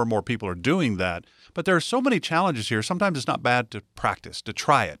think. More and more people are doing that. But there are so many challenges here. Sometimes it's not bad to practice, to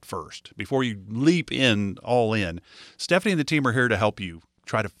try it first before you leap in all in. Stephanie and the team are here to help you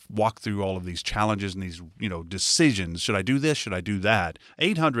try to walk through all of these challenges and these, decisions. Should I do this? Should I do that?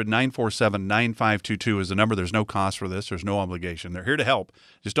 800-947-9522 is the number. There's no cost for this. There's no obligation. They're here to help.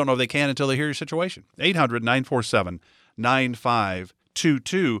 Just don't know if they can until they hear your situation.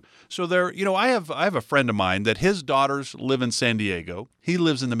 800-947-9522. So there, I have a friend of mine that his daughters live in San Diego. He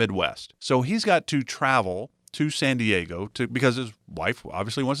lives in the Midwest. So he's got to travel to San Diego because his wife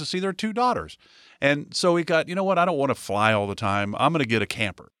obviously wants to see their two daughters. And so he got, I don't want to fly all the time. I'm going to get a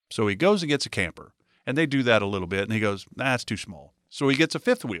camper. So he goes and gets a camper. And they do that a little bit. And he goes, it's too small. So he gets a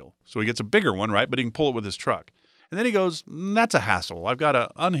fifth wheel. So he gets a bigger one, right? But he can pull it with his truck. And then he goes, that's a hassle. I've got to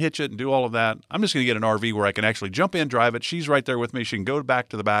unhitch it and do all of that. I'm just going to get an RV where I can actually jump in, drive it. She's right there with me. She can go back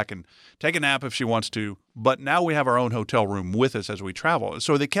to the back and take a nap if she wants to. But now we have our own hotel room with us as we travel.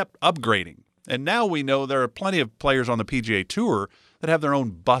 So they kept upgrading. And now we know there are plenty of players on the PGA Tour that have their own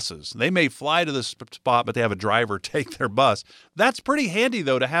buses. They may fly to the spot, but they have a driver take their bus. That's pretty handy,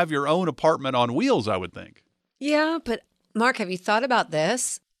 though, to have your own apartment on wheels, I would think. Yeah, but Mark, have you thought about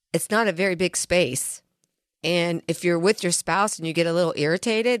this? It's not a very big space. And if you're with your spouse and you get a little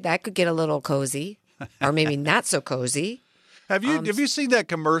irritated, that could get a little cozy or maybe not so cozy. Have you seen that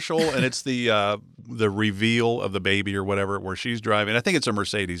commercial? And it's the reveal of the baby or whatever, where she's driving. I think it's a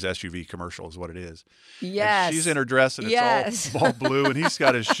Mercedes SUV commercial is what it is. Yes. And she's in her dress and it's all blue and he's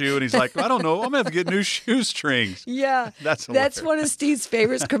got his shoe and he's like, I don't know, I'm going to have to get new shoe strings. Yeah. That's one of Steve's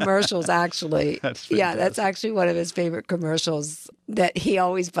favorite commercials, actually. That's actually one of his favorite commercials that he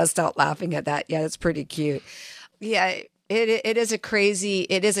always busts out laughing at that. Yeah, that's pretty cute. Yeah, it is a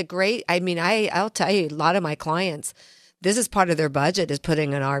great, I'll tell you, a lot of my clients, this is part of their budget is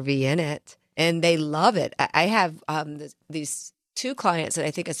putting an RV in it, and they love it. I have these two clients that I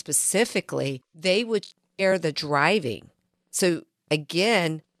think of specifically, they would share the driving. So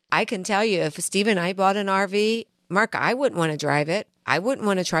again, I can tell you if Steve and I bought an RV, Mark, I wouldn't want to drive it. I wouldn't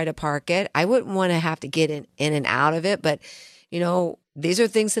want to try to park it. I wouldn't want to have to get in and out of it. But, these are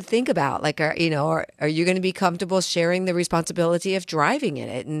things to think about. Like, are you going to be comfortable sharing the responsibility of driving in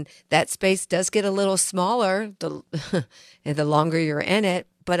it? And that space does get a little smaller the longer you're in it.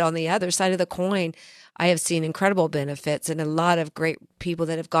 But on the other side of the coin, I have seen incredible benefits and a lot of great people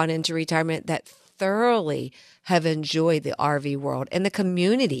that have gone into retirement that thoroughly have enjoyed the RV world and the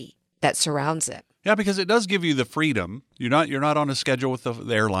community that surrounds it. Yeah, because it does give you the freedom. You're not on a schedule with the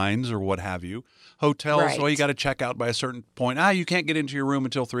airlines or what have you. Hotels, Right. well, you got to check out by a certain point. You can't get into your room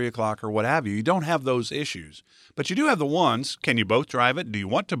until 3:00 or what have you. You don't have those issues. But you do have the ones, can you both drive it? Do you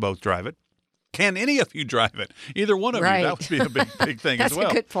want to both drive it? Can any of you drive it? Either one of you. That would be a big thing as well.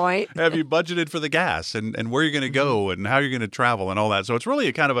 That's a good point. Have you budgeted for the gas and where you're going to go and how you're going to travel and all that? So it's really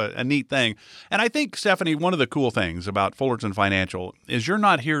a kind of a neat thing. And I think, Stephanie, one of the cool things about Fullerton Financial is you're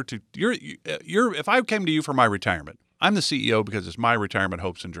not here to if I came to you for my retirement, I'm the CEO because it's my retirement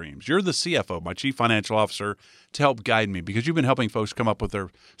hopes and dreams. You're the CFO, my chief financial officer, to help guide me because you've been helping folks come up with their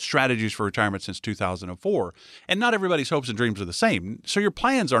strategies for retirement since 2004. And not everybody's hopes and dreams are the same. So your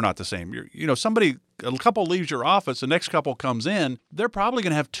plans are not the same. A couple leaves your office, the next couple comes in, they're probably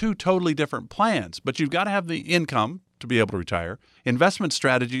going to have two totally different plans. But you've got to have the income to be able to retire. Investment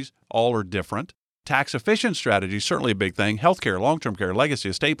strategies, all are different. Tax-efficient strategies, certainly a big thing. Healthcare, long-term care, legacy,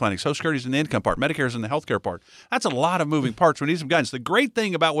 estate planning, Social Security is in the income part, Medicare is in the healthcare part. That's a lot of moving parts. We need some guidance. The great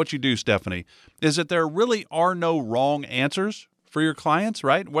thing about what you do, Stephanie, is that there really are no wrong answers for your clients,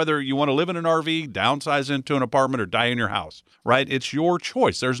 right? Whether you want to live in an RV, downsize into an apartment, or die in your house, right? It's your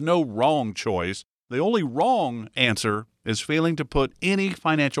choice. There's no wrong choice. The only wrong answer is failing to put any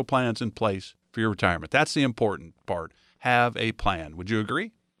financial plans in place for your retirement. That's the important part. Have a plan. Would you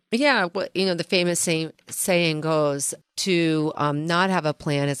agree? Yeah, well, the famous saying goes to not have a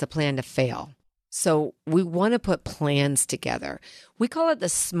plan is a plan to fail. So we want to put plans together. We call it the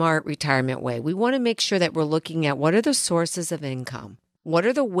smart retirement way. We want to make sure that we're looking at what are the sources of income? What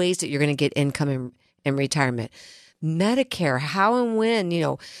are the ways that you're going to get income in retirement? Medicare, how and when,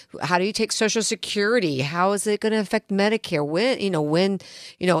 how do you take Social Security? How is it going to affect Medicare? When,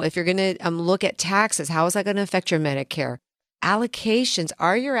 if you're going to look at taxes, how is that going to affect your Medicare? Allocations,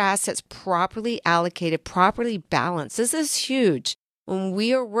 are your assets properly allocated, properly balanced? This is huge. When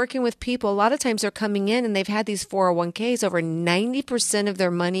we are working with people, a lot of times they're coming in and they've had these 401ks, over 90% of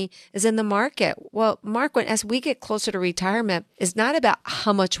their money is in the market. Well, Mark, as we get closer to retirement, it's not about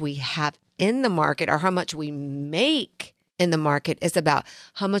how much we have in the market or how much we make in the market. It's about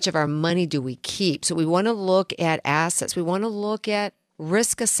how much of our money do we keep. So we want to look at assets. We want to look at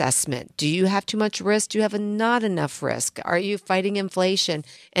risk assessment. Do you have too much risk? Do you have not enough risk? Are you fighting inflation?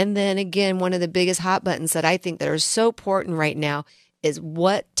 And then again, one of the biggest hot buttons that I think that are so important right now is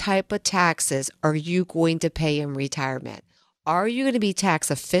what type of taxes are you going to pay in retirement? Are you going to be tax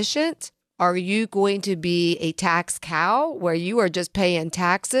efficient? Are you going to be a tax cow where you are just paying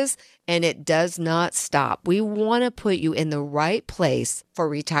taxes and it does not stop? We want to put you in the right place for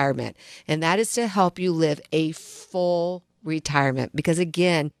retirement. And that is to help you live a full retirement, because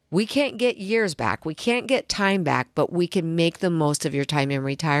again, we can't get years back. We can't get time back, but we can make the most of your time in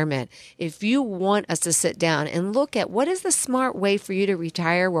retirement. If you want us to sit down and look at what is the smart way for you to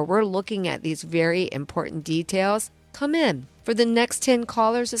retire, where we're looking at these very important details, come in. For the next 10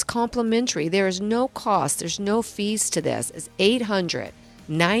 callers, it's complimentary. There is no cost. There's no fees to this. It's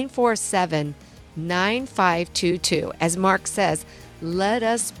 800-947-9522. As Mark says, let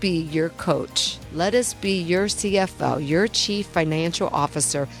us be your coach. Let us be your CFO, your Chief Financial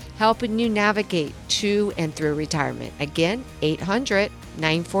Officer, helping you navigate to and through retirement. Again,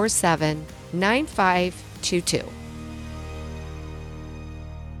 800-947-9522.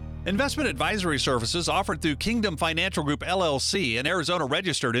 Investment advisory services offered through Kingdom Financial Group, LLC, an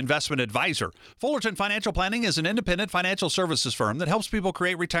Arizona-registered investment advisor. Fullerton Financial Planning is an independent financial services firm that helps people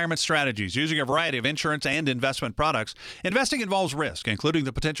create retirement strategies using a variety of insurance and investment products. Investing involves risk, including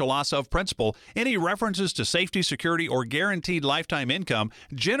the potential loss of principal. Any references to safety, security, or guaranteed lifetime income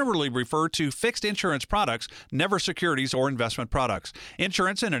generally refer to fixed insurance products, never securities or investment products.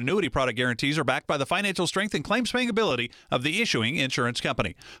 Insurance and annuity product guarantees are backed by the financial strength and claims-paying ability of the issuing insurance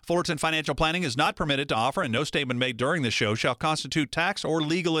company. Fullerton Financial Planning is not permitted to offer, and no statement made during this show shall constitute tax or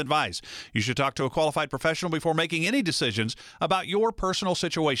legal advice. You should talk to a qualified professional before making any decisions about your personal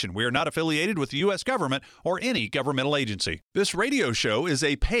situation. We are not affiliated with the U.S. government or any governmental agency. This radio show is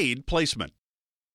a paid placement.